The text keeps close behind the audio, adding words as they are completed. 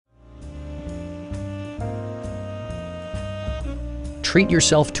Treat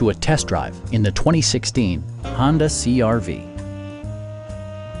yourself to a test drive in the 2016 Honda CR-V.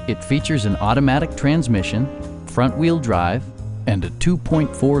 It features an automatic transmission, front-wheel drive, and a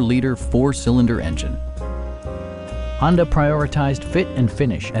 2.4-liter four-cylinder engine. Honda prioritized fit and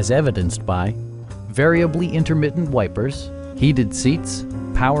finish as evidenced by variably intermittent wipers, heated seats,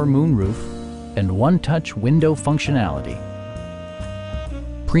 power moonroof, and one-touch window functionality.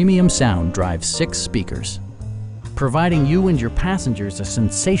 Premium sound drives 6 speakers, providing you and your passengers a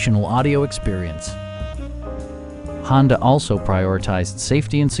sensational audio experience. Honda also prioritized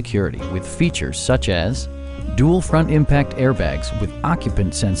safety and security with features such as dual front impact airbags with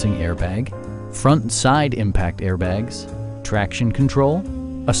occupant sensing airbag, front and side impact airbags, traction control,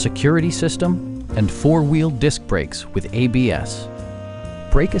 a security system, and 4-wheel disc brakes with ABS.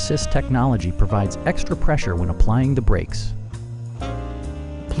 Brake assist technology provides extra pressure when applying the brakes.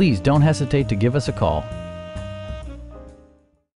 Please don't hesitate to give us a call.